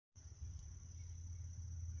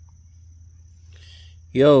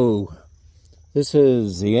Yo, this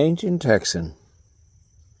is the Ancient Texan,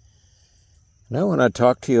 and I want to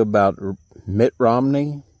talk to you about Mitt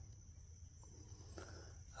Romney,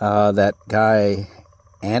 that guy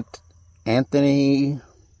Anthony,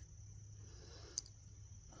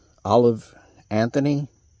 Olive Anthony.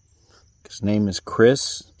 His name is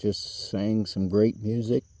Chris, just sang some great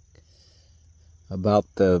music about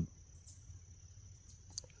the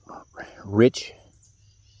rich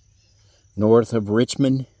north of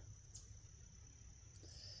Richmond,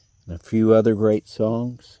 and a few other great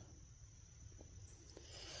songs.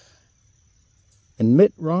 And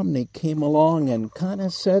Mitt Romney came along and kind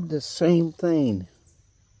of said the same thing.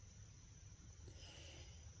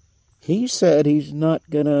 He said he's not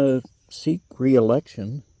going to seek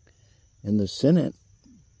re-election in the Senate.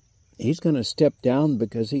 He's going to step down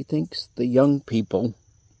because he thinks the young people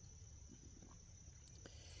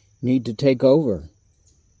need to take over.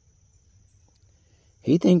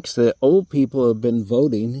 He thinks that old people have been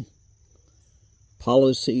voting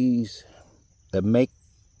policies that make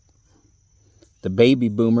the baby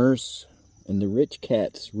boomers and the rich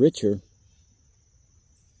cats richer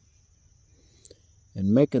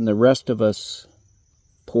and making the rest of us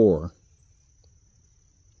poor.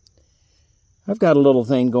 I've got a little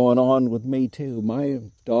thing going on with me too. My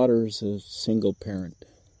daughter's a single parent.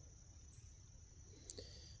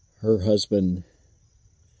 Her husband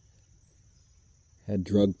had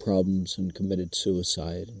drug problems and committed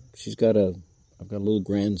suicide. I've got a little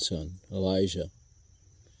grandson, Elijah.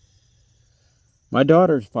 My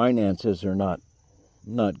daughter's finances are not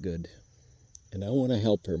good, and I want to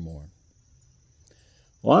help her more.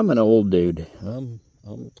 Well, I'm an old dude. I'm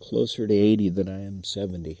closer to 80 than I am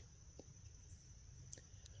 70.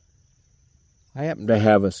 I happen to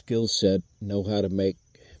have a skill set, know how to make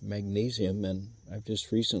magnesium, and I've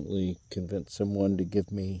just recently convinced someone to give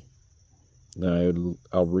me,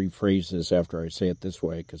 I'll rephrase this after I say it this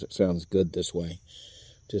way because it sounds good this way.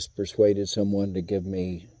 Just persuaded someone to give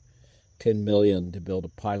me $10 million to build a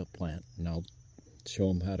pilot plant, and I'll show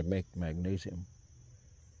them how to make magnesium.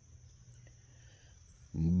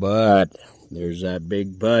 But there's that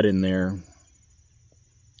big but in there.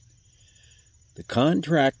 The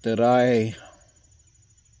contract that I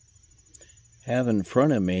have in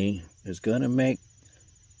front of me is going to make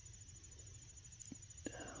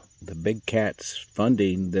the big cats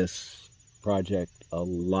funding this project a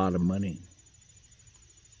lot of money.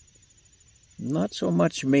 Not so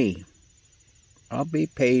much me. I'll be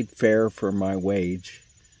paid fair for my wage,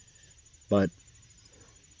 but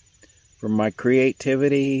for my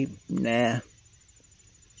creativity, nah.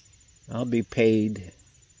 I'll be paid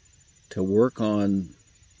to work on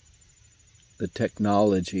the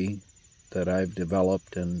technology that I've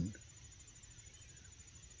developed and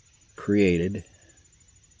created.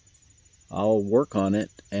 I'll work on it,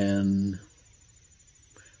 and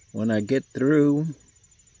when I get through,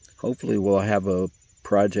 hopefully we'll have a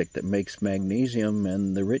project that makes magnesium,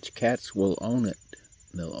 and the rich cats will own it.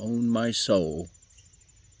 They'll own my soul.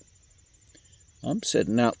 I'm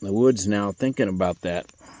sitting out in the woods now thinking about that.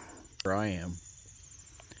 Where I am.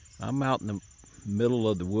 I'm out in the middle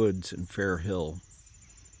of the woods in Fair Hill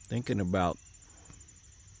thinking about,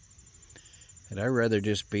 would I rather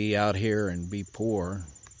just be out here and be poor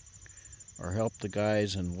or help the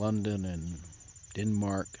guys in London and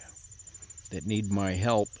Denmark that need my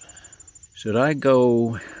help? Should I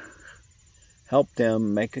go help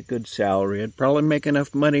them, make a good salary? I'd probably make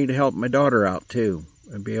enough money to help my daughter out too.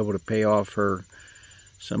 I'd be able to pay off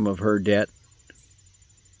some of her debt,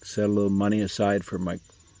 set a little money aside for my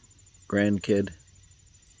grandkid.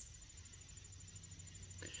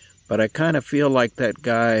 But I kind of feel like that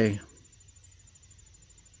guy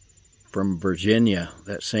from Virginia,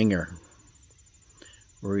 that singer,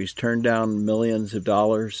 where he's turned down millions of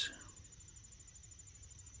dollars.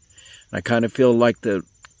 I kind of feel like the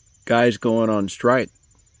guys going on strike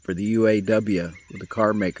for the UAW with the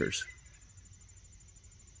car makers.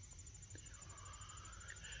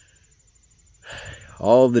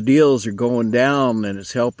 All the deals are going down, and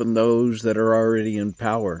it's helping those that are already in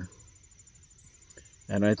power.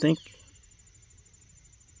 And I think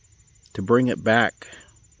to bring it back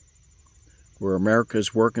where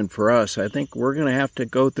America's working for us, I think we're going to have to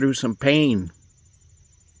go through some pain.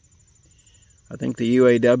 I think the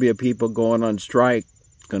UAW people going on strike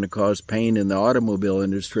is going to cause pain in the automobile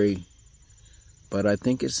industry, but I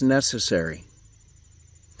think it's necessary.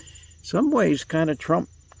 In some ways, kind of Trump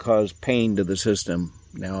caused pain to the system.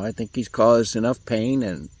 Now, I think he's caused enough pain,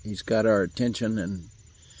 and he's got our attention, and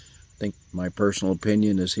I think my personal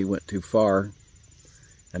opinion is he went too far.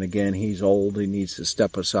 And again, he's old, he needs to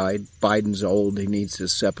step aside. Biden's old, he needs to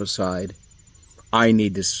step aside. I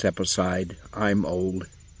need to step aside. I'm old.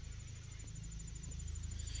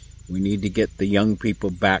 We need to get the young people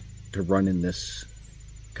back to running this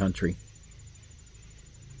country.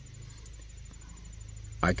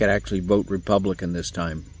 I could actually vote Republican this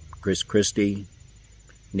time. Chris Christie,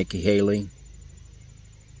 Nikki Haley,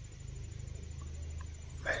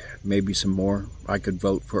 maybe some more. I could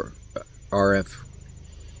vote for RFK,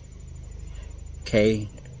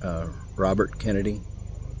 Robert Kennedy.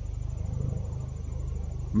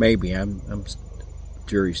 Maybe.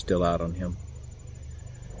 Jury's still out on him.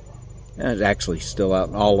 It's actually still out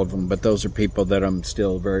on all of them, but those are people that I'm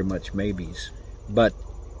still very much maybes. But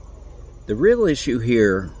the real issue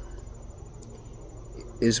here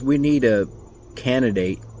is we need a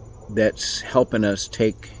candidate that's helping us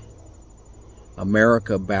take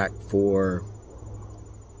America back for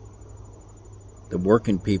the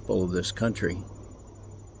working people of this country.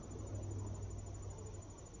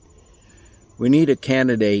 We need a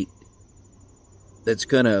candidate that's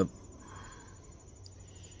going to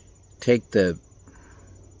take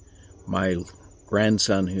my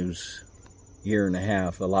grandson, who's a year and a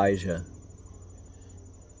half, Elijah,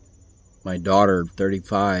 my daughter,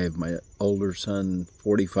 35, my older son,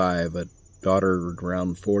 45, a daughter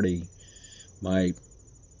around 40, my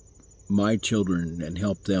children, and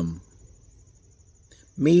help them.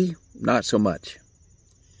 Me, not so much.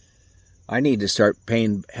 I need to start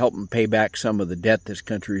helping pay back some of the debt this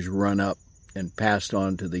country's run up and passed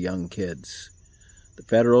on to the young kids. The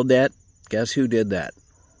federal debt, guess who did that?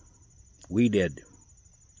 We did.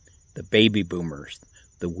 The baby boomers.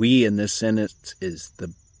 The we in this sentence is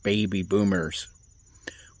the baby boomers.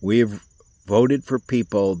 We've voted for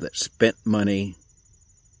people that spent money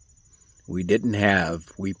we didn't have.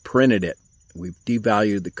 We printed it. We've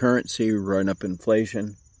devalued the currency, run up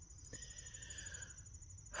inflation.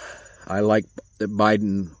 I like that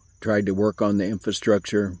Biden tried to work on the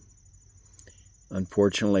infrastructure.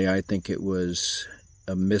 Unfortunately, I think it was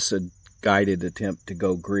a misguided attempt to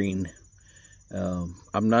go green.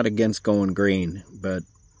 I'm not against going green, but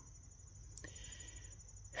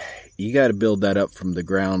you got to build that up from the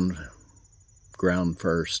ground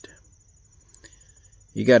first.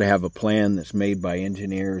 You got to have a plan that's made by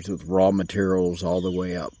engineers with raw materials all the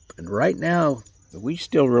way up. And right now, we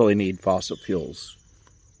still really need fossil fuels.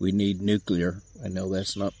 We need nuclear. I know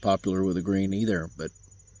that's not popular with the green either, but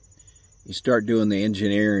you start doing the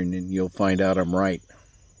engineering and you'll find out I'm right.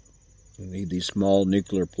 You need these small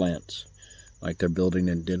nuclear plants like they're building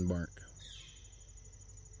in Denmark.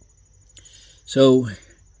 So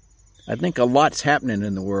I think a lot's happening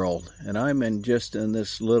in the world, and I'm in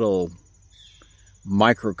this little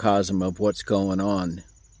microcosm of what's going on.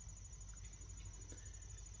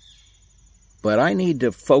 But I need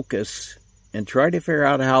to focus and try to figure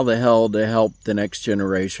out how the hell to help the next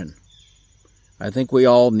generation. I think we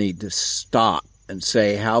all need to stop and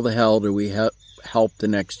say, how the hell do we help the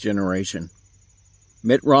next generation?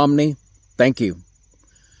 Mitt Romney, thank you.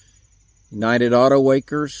 United Auto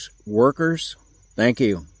Workers, thank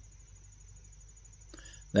you.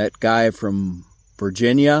 That guy from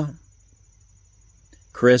Virginia,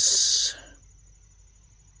 Chris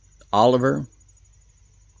Oliver,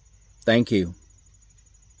 thank you.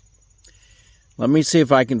 Let me see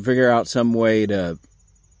if I can figure out some way to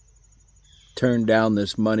turn down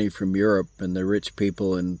this money from Europe and the rich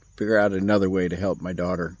people and figure out another way to help my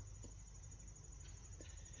daughter.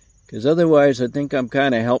 Because otherwise, I think I'm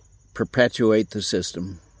kind of help perpetuate the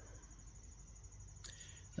system.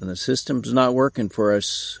 And the system's not working for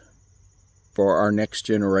us, for our next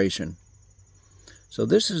generation. So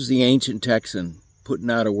this is the ancient Texan putting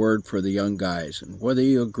out a word for the young guys. And whether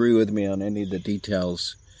you agree with me on any of the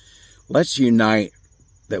details, let's unite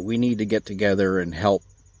that we need to get together and help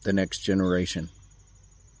the next generation.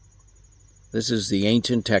 This is the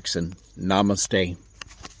ancient Texan. Namaste.